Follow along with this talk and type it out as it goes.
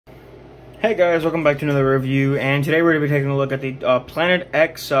Hey guys, welcome back to another review, and today we're going to be taking a look at the Planet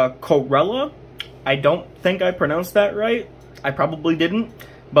X QUERELLA. I don't think I pronounced that right. I probably didn't,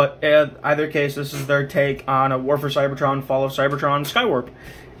 but in either case, this is their take on a War for Cybertron, Fall of Cybertron, Skywarp.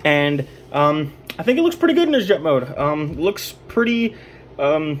 And I think it looks pretty good in this jet mode. Looks pretty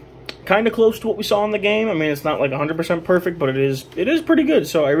kind of close to what we saw in the game. I mean, it's not like 100% perfect, but it is pretty good.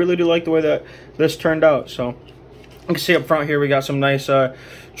 So I really do like the way that this turned out. So you can see up front here we got some nice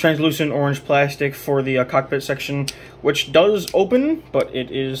translucent orange plastic for the cockpit section, which does open, but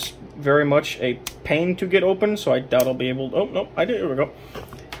it is very much a pain to get open, so I doubt I'll be able to... Oh, no, I did. Here we go.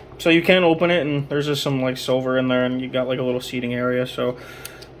 So you can open it, and there's just some like silver in there, and you got like a little seating area, so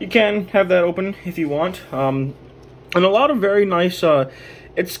you can have that open if you want. And a lot of very nice...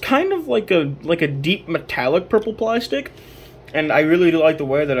 it's kind of like a deep metallic purple plastic, and I really do like the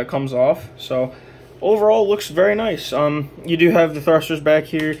way that it comes off. So overall, looks very nice. You do have the thrusters back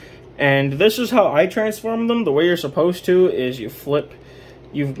here, and this is how I transform them. The way you're supposed to is you flip,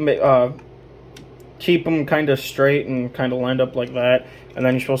 keep them kind of straight and kind of lined up like that, and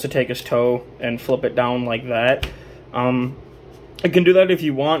then you're supposed to take his toe and flip it down like that. You can do that if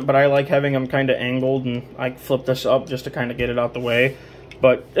you want, but I like having them kind of angled, and I flip this up just to kind of get it out the way.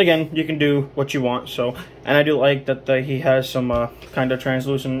 But again, you can do what you want. So, and I do like that he has some kind of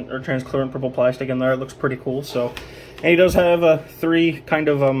translucent or transparent purple plastic in there. It looks pretty cool. So, and he does have 3 kind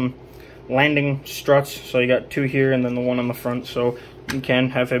of landing struts. So you got 2 here and then the one on the front. So you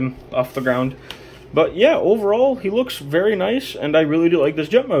can have him off the ground. But yeah, overall he looks very nice, and I really do like this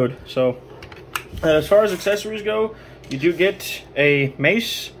jet mode. So as far as accessories go, you do get a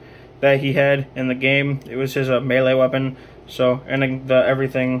mace that he had in the game. It was his melee weapon. So, and then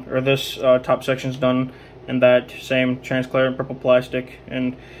everything, or this top section's done in that same transparent purple plastic.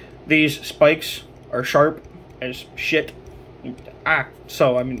 And these spikes are sharp as shit.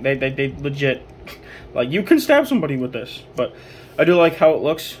 So, I mean, they legit, like, you can stab somebody with this. But I do like how it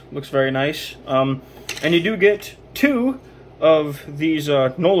looks. Looks very nice. And you do get 2 of these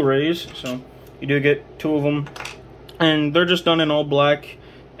null rays. So, you do get 2 of them. And they're just done in all black.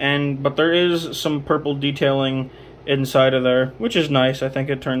 But there is some purple detailing inside of there, which is nice. I think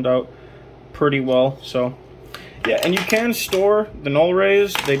it turned out pretty well. So yeah, and you can store the null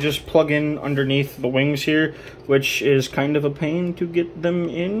rays. They just plug in underneath the wings here, which is kind of a pain to get them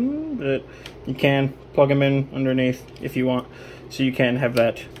in, but you can plug them in underneath if you want. So you can have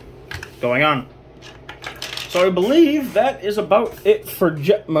that going on. So I believe that is about it for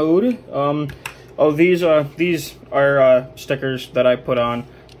jet mode. Oh, these are stickers that I put on.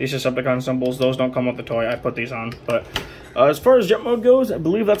 These Decepticon symbols, those don't come with the toy. I put these on. But as far as jet mode goes, I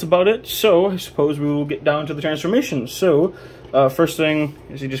believe that's about it. So I suppose we will get down to the transformation. So first thing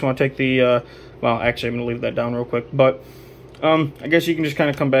is you just want to take the, well, actually I'm going to leave that down real quick. But I guess you can just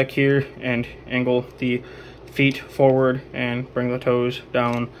kind of come back here and angle the feet forward and bring the toes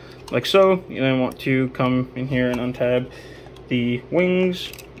down like so. You then want to come in here and untab the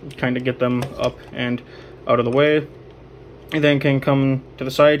wings, kind of get them up and out of the way. You then can come to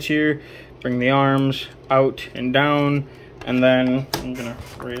the sides here, bring the arms out and down, and then I'm gonna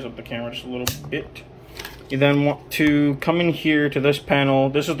raise up the camera just a little bit. You then want to come in here to this panel.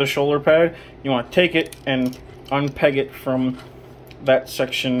 This is the shoulder pad. You want to take it and unpeg it from that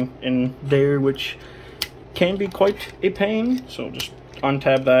section in there, which can be quite a pain. So just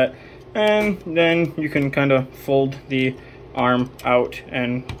untab that, and then you can kind of fold the arm out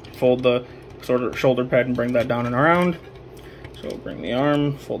and fold the sort of shoulder pad and bring that down and around. So bring the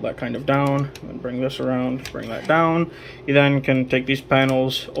arm, fold that kind of down, and bring this around, bring that down. You then can take these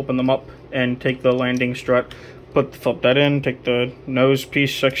panels, open them up, and take the landing strut, flip that in, take the nose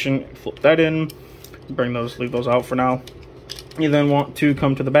piece section, flip that in, leave those out for now. You then want to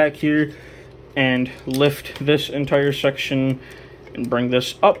come to the back here and lift this entire section and bring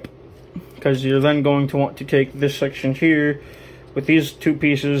this up, because you're then going to want to take this section here with these 2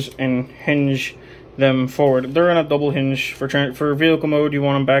 pieces and hinge them forward. They're in a double hinge. For vehicle mode, you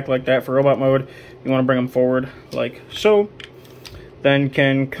want them back like that. For robot mode, you want to bring them forward like so. Then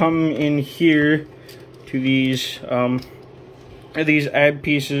can come in here to these ab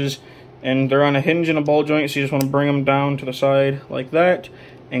pieces, and they're on a hinge and a ball joint, so you just want to bring them down to the side like that,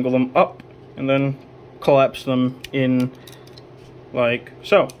 angle them up, and then collapse them in like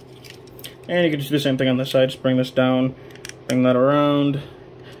so. And you can just do the same thing on this side. Just bring this down, bring that around,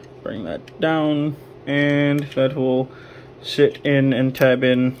 bring that down, and that will sit in and tab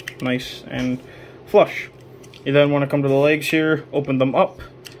in nice and flush. You then want to come to the legs here, open them up,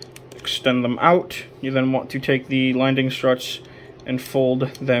 extend them out. You then want to take the landing struts and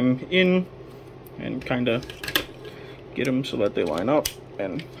fold them in and kind of get them so that they line up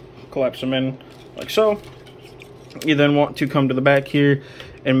and collapse them in like so. You then want to come to the back here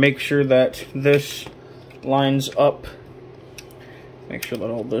and make sure that this lines up. Make sure that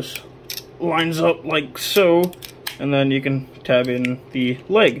all this lines up like so, and then you can tab in the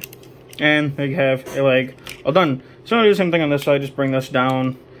leg, and you have a leg all done. So I'm gonna do the same thing on this side. Just bring this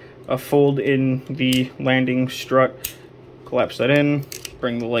down, fold in the landing strut, collapse that in,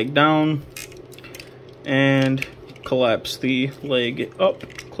 bring the leg down, and collapse the leg up,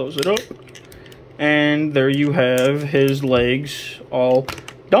 close it up, and there you have his legs all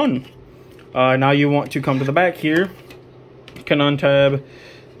done. Now you want to come to the back here. You can untab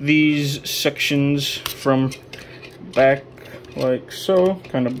these sections from back like so,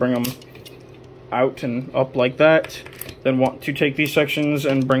 kind of bring them out and up like that. Then want to take these sections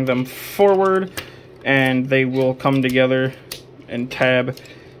and bring them forward, and they will come together and tab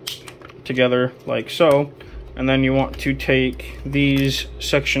together like so. And then you want to take these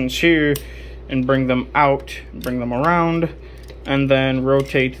sections here and bring them out, bring them around, and then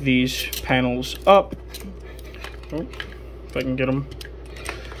rotate these panels up. Oh, if I can get them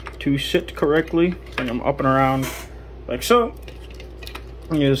to sit correctly, bring them up and around like so.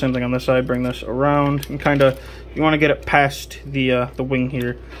 And do the same thing on this side, bring this around, and kind of, you want to get it past the wing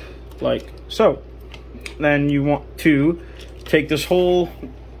here like so. Then you want to take this whole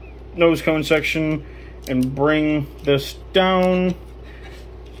nose cone section and bring this down.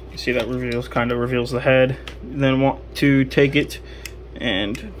 You see that kind of reveals the head. Then want to take it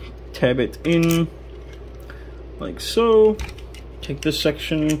and tab it in like so. Take this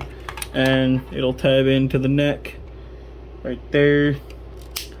section and it'll tab into the neck right there,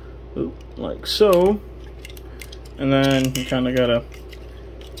 like so. And then you kind of gotta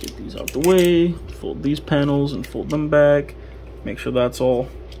get these out the way, fold these panels and fold them back, make sure that's all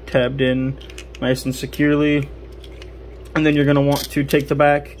tabbed in nice and securely. And then you're gonna want to take the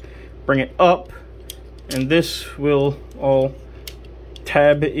back, bring it up, and this will all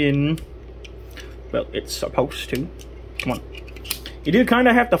tab in. Well, it's supposed to. Come on. You do kind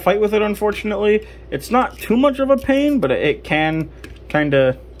of have to fight with it, unfortunately. It's not too much of a pain, but it can kind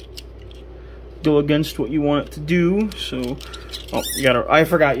of go against what you want it to do. So, oh, you gotta, I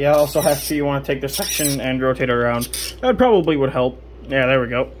forgot, yeah, also have to, you want to take this section and rotate it around. That probably would help. Yeah, there we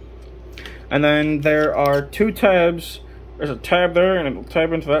go. And then there are two tabs. There's a tab there, and it'll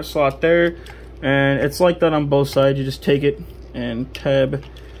tab into that slot there. And it's like that on both sides. You just take it and tab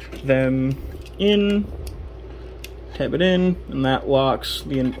them in. Tab it in, and that locks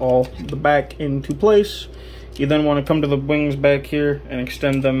all the back into place. You then want to come to the wings back here and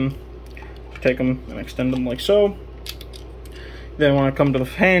extend them. Take them and extend them like so. You then want to come to the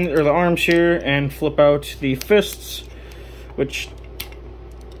hand or the arms here and flip out the fists, which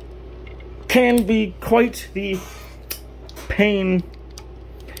can be quite the pain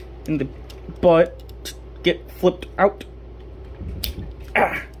in the butt to get flipped out.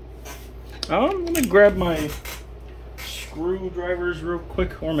 Ah. I'm gonna grab my screwdrivers real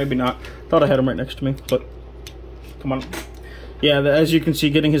quick, or maybe not. Thought I had them right next to me, but come on. Yeah, as you can see,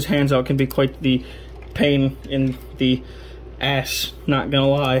 getting his hands out can be quite the pain in the ass, not gonna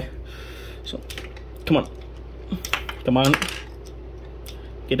lie. So, come on. Come on.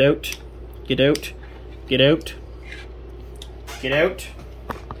 Get out. Get out. Get out. Get out.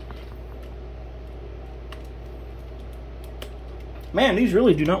 Man, these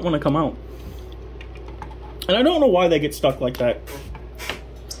really do not want to come out. And I don't know why they get stuck like that.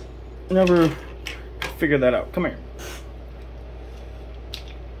 I never figured that out. Come here.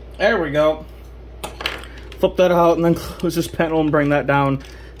 There we go. Flip that out and then close this panel and bring that down.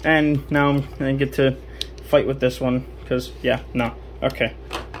 And now I'm going to get to fight with this one. Because, yeah, no. Okay.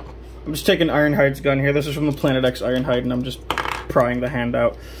 I'm just taking Ironhide's gun here. This is from the Planet X Ironhide, and I'm just prying the hand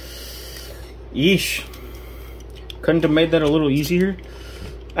out. Yeesh. Couldn't have made that a little easier.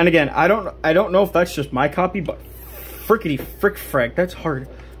 And again, I don't know if that's just my copy, but frickety frick frag, that's hard.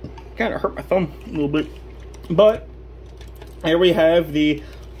 Kind of hurt my thumb a little bit. But here we have the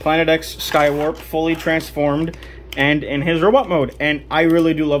Planet X Skywarp fully transformed and in his robot mode. And I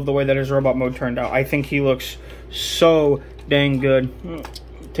really do love the way that his robot mode turned out. I think he looks so dang good.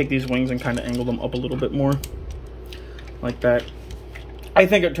 Take these wings and kind of angle them up a little bit more. Like that. I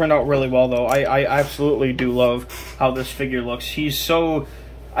think it turned out really well, though. I absolutely do love how this figure looks. He's so...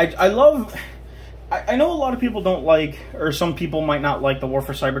 I love... I know a lot of people don't like, or some people might not like the War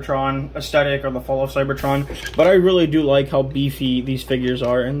for Cybertron aesthetic or the Fall of Cybertron, but I really do like how beefy these figures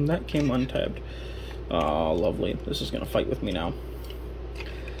are, and that came untabbed. Oh, lovely. This is going to fight with me now.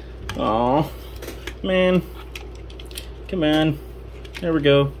 Oh, man. Come on. There we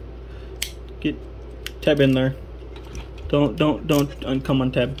go. Tab in there. Don't come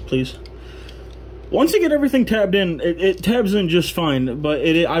on tab, please. Once you get everything tabbed in, it tabs in just fine, but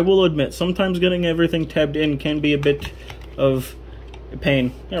I will admit, sometimes getting everything tabbed in can be a bit of a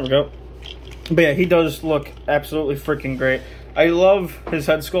pain. There we go. But yeah, he does look absolutely freaking great. I love his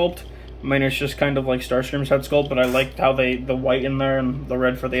head sculpt. I mean, it's just kind of like Starscream's head sculpt, but I liked how the white in there and the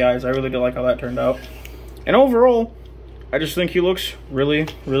red for the eyes. I really do like how that turned out. And overall, I just think he looks really,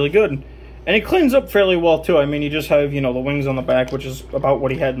 really good. And he cleans up fairly well, too. I mean, you just have, you know, the wings on the back, which is about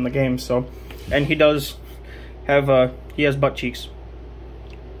what he had in the game, so... And he does have, he has butt cheeks.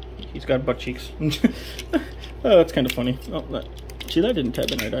 He's got butt cheeks. Oh, that's kind of funny. Oh, see, that didn't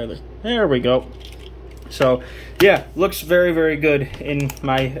tab in right either. There we go. So, yeah, looks very, very good in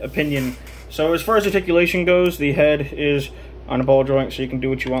my opinion. So, as far as articulation goes, the head is on a ball joint, so you can do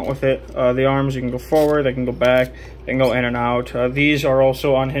what you want with it. The arms, you can go forward, they can go back, they can go in and out. These are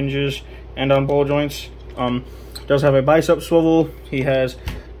also on hinges and on ball joints. Does have a bicep swivel. He has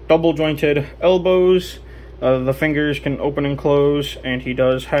double jointed elbows. The fingers can open and close, and he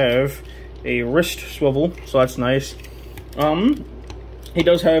does have a wrist swivel, so that's nice. He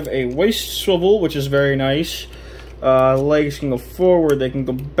does have a waist swivel, which is very nice. Legs can go forward, they can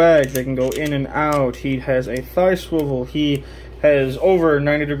go back, they can go in and out. He has a thigh swivel. He has over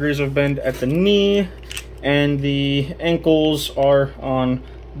 90 degrees of bend at the knee, and the ankles are on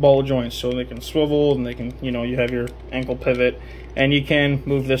ball joints, so they can swivel, and they can, you know, you have your ankle pivot, and you can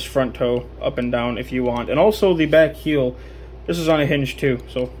move this front toe up and down if you want. And also the back heel, this is on a hinge too,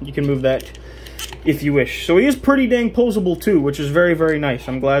 so you can move that if you wish. So he is pretty dang posable too, which is very, very nice.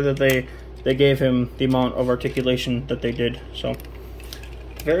 I'm glad that they gave him the amount of articulation that they did. So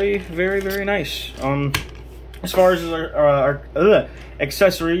very, very, very nice. As far as our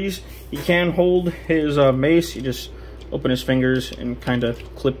accessories, he can hold his mace. You just open his fingers and kind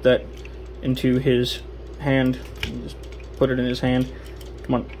of clip that into his hand. You just put it in his hand.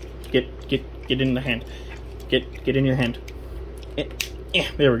 Come on, get in the hand. Get in your hand. Yeah,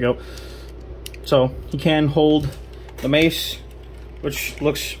 there we go. So he can hold the mace, which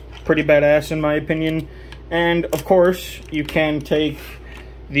looks pretty badass in my opinion. And of course, you can take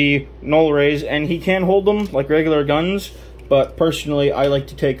the null rays, and he can hold them like regular guns, but personally I like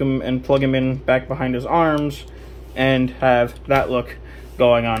to take them and plug him in back behind his arms and have that look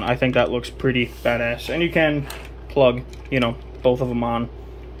going on. I think that looks pretty badass. And you can plug, you know, both of them on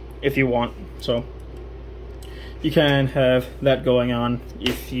if you want. So you can have that going on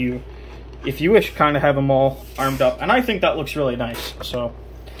if you wish, kind of have them all armed up. And I think that looks really nice. So,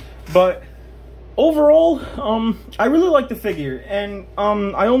 but overall, I really like the figure. And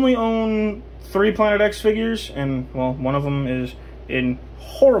I only own 3 Planet X figures, and well, one of them is in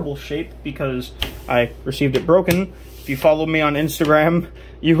horrible shape because I received it broken. If you follow me on Instagram,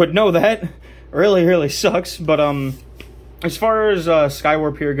 you would know that. Really, really sucks. But as far as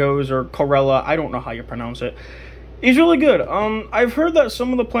Skywarp here goes, or QUERELLA, I don't know how you pronounce it, he's really good. I've heard that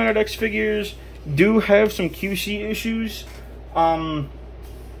some of the Planet X figures do have some QC issues.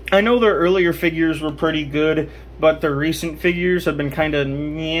 I know their earlier figures were pretty good, but their recent figures have been kind of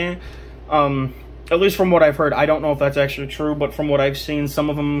meh. At least from what I've heard. I don't know if that's actually true, but from what I've seen, some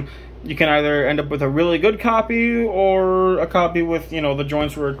of them, you can either end up with a really good copy or a copy with, you know, the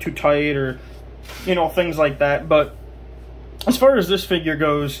joints were too tight or, you know, things like that. But as far as this figure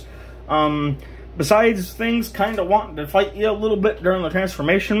goes, besides things kind of wanting to fight you a little bit during the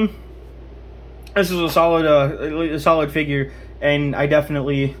transformation, this is a solid figure, and I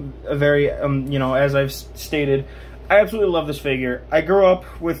definitely very, you know, as I've stated, I absolutely love this figure. I grew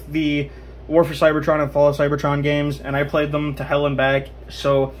up with the War for Cybertron and Fall of Cybertron games, and I played them to hell and back,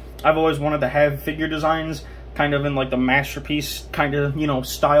 so I've always wanted to have figure designs kind of in like the masterpiece kind of, you know,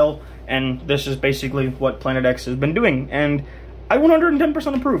 style, and this is basically what Planet X has been doing, and I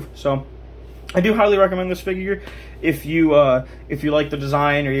 110% approve. So I do highly recommend this figure if you like the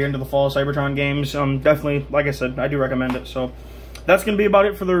design or you're into the Fall of Cybertron games. Definitely, like I said, I do recommend it. So that's going to be about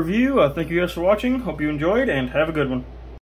it for the review. Thank you guys for watching. Hope you enjoyed, and have a good one.